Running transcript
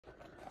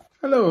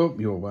Hello, hope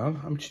you're well.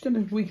 I'm just doing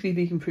a weekly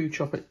vegan food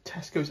shop at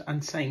Tesco's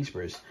and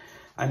Sainsbury's,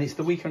 and it's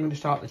the week I'm going to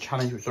start the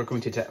challenge, which I'll go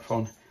into depth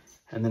on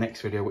in the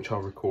next video, which I'll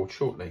record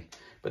shortly.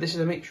 But this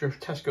is a mixture of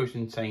Tesco's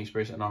and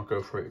Sainsbury's, and I'll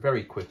go through it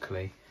very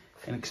quickly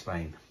and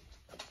explain.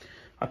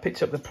 I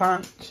picked up the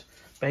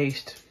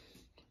plant-based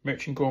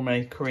Merchant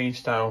Gourmet Korean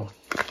style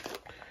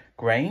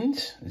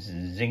grains,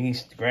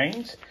 zingy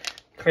grains,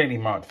 clearly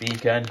marked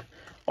vegan,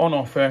 on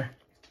offer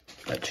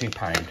at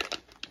 £2.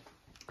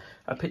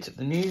 I picked up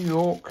the New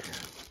York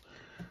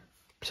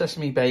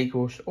sesame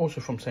bagels, also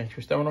from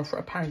Sainsbury's. They're on offer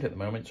at £1 at the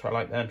moment, so I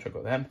like them, so I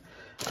got them.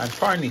 And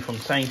finally from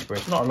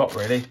Sainsbury's, not a lot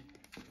really,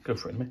 go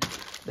for it in a minute,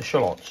 the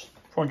shallots,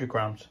 400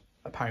 grams,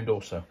 £1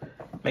 also.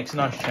 Makes a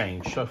nice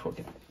change. So I thought,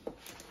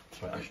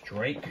 sorry, that's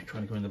Drake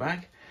trying to go in the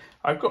bag.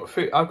 I've got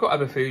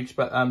other foods,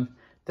 but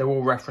they're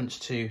all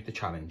referenced to the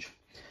challenge.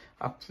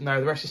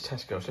 Now the rest is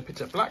Tesco. So I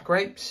picked up black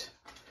grapes,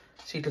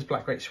 seedless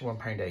black grapes for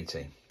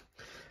 £1.80.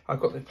 I've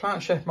got the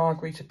Plant Chef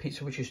Margherita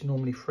pizza, which is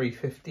normally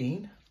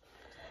 $3.15.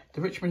 The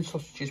Richmond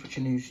sausages, which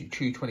are usually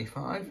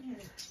 $2.25.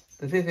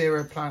 The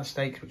Vivera plant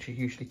steaks, which are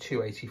usually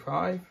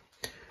 $2.85.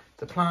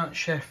 The Plant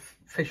Chef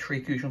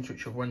fish-free goujons,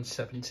 which are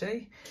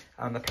 $1.70.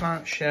 And the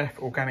Plant Chef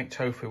organic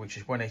tofu, which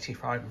is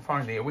 $1.85. And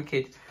finally, a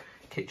Wicked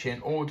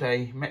Kitchen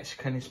all-day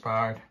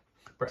Mexican-inspired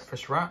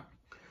breakfast wrap.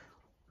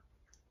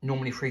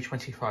 Normally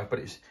 $3.25, but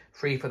it's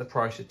free for the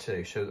price of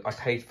 2. So I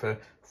paid for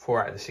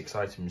 4 out of the 6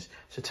 items.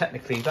 So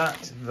technically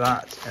that,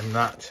 and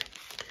that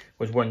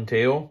was one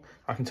deal.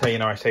 I can tell you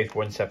now I saved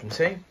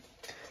 $1.70.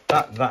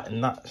 That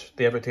and that's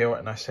the other deal,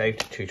 and I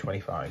saved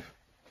 $2.25.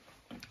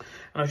 And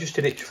I just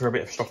did it for a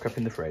bit of stock up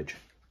in the fridge.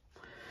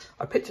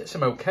 I picked up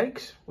some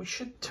oatcakes, which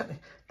should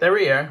they're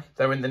here,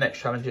 they're in the next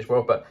challenge as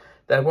well, but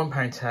they're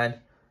 £1.10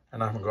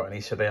 and I haven't got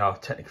any, so they are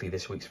technically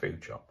this week's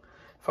food shop.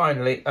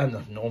 Finally,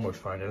 and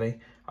almost finally,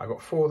 I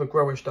got 4 of the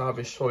Growers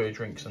Harvest soya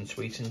drinks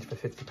unsweetened for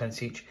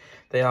 50p each.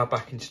 They are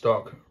back in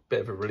stock.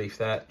 Bit of a relief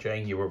there.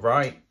 Jane, you were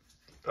right.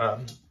 Yeah,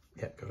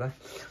 go there.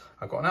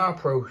 I got an Hour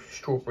Pro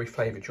strawberry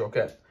flavoured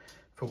yogurt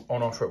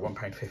on offer at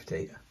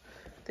 £1.50.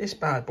 This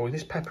bad boy,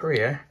 this pepper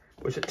here,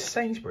 was at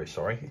Sainsbury's,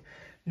 sorry.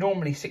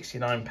 Normally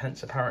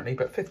 69p apparently,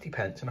 but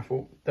 50p, and I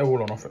thought they're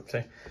all on offer.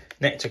 So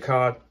Nectar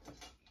card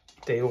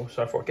deal,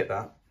 so I thought I'd get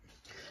that.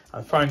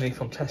 And finally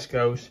from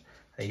Tesco's,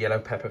 a yellow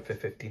pepper for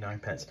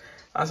 59p.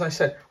 As I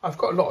said, I've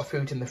got a lot of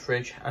food in the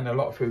fridge and a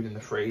lot of food in the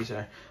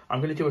freezer. I'm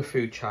going to do a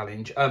food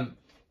challenge. I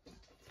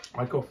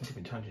go off on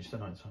different tangents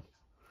tonight, so.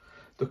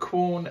 The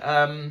corn,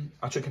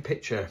 I took a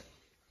picture.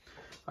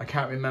 I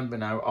can't remember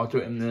now. I'll do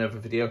it in another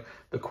video.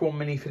 The corn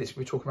mini fillets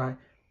we were talking about,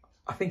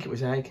 I think it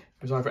was egg.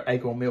 It was either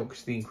egg or milk,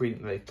 is the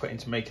ingredient they put in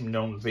to make them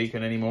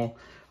non-vegan anymore.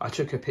 I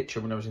took a picture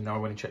when I was in there. I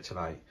went and checked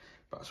tonight.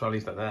 But so I'll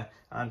leave that there.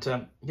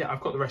 And yeah, I've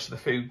got the rest of the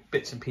food,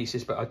 bits and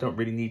pieces, but I don't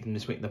really need them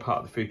this week in the part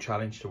of the food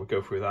challenge, so we'll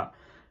go through that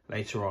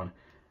later on.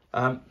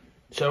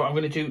 So I'm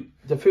going to do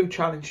the food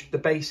challenge, the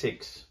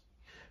basics,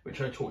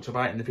 which I talked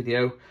about in the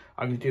video.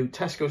 I'm going to do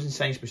Tesco's and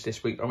Sainsbury's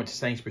this week. I went to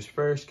Sainsbury's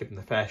first, give them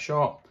the fair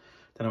shot.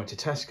 Then I went to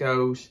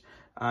Tesco's,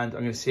 and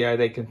I'm going to see how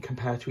they can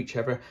compare to each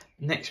other.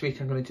 Next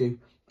week, I'm going to do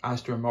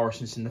Asda and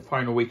Morrison's. And the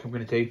final week, I'm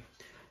going to do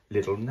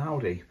Lidl and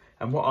Aldi.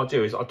 And what I'll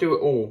do is I'll do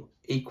it all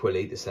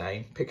equally the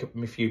same. Pick up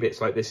a few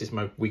bits, like this is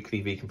my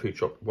weekly vegan food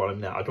shop while I'm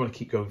there. I don't want to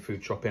keep going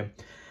food shopping.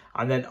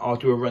 And then I'll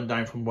do a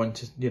rundown from 1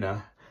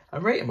 to,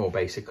 and rate them all,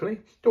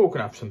 basically. They're all going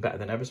to have some better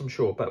than others, I'm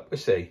sure, but we'll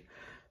see.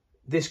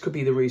 This could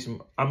be the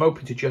reason, I'm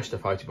open to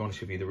justify, to be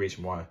honest with you, the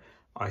reason why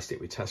I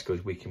stick with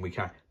Tesco's week in, week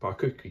out, but I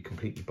could be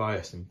completely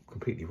biased and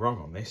completely wrong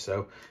on this,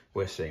 so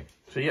we'll see.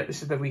 So yeah,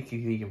 this is the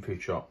weekly vegan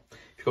food shop.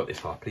 If you've got this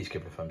far, please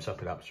give it a thumbs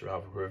up. It helps the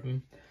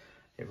algorithm.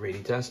 It really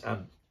does.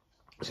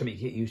 Something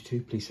you get used to,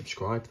 please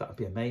subscribe. That would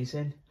be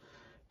amazing.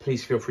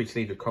 Please feel free to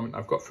leave a comment.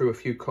 I've got through a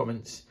few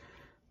comments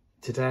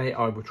today.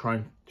 I will try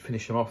and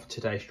finish them off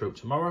today, stroke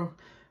tomorrow.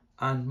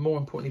 And more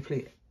importantly,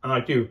 please, and I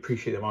do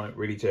appreciate them on it,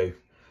 really do.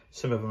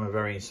 Some of them are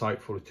very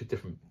insightful to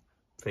different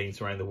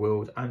things around the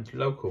world and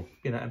local,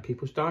 and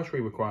people's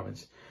dietary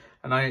requirements.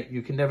 And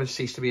you can never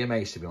cease to be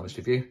amazed, to be honest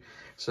with you.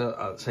 So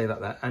I'll say that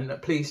there.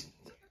 And please,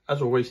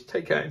 as always,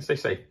 take care and stay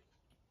safe.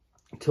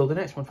 Until the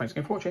next one, thanks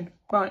again for watching.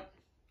 Bye.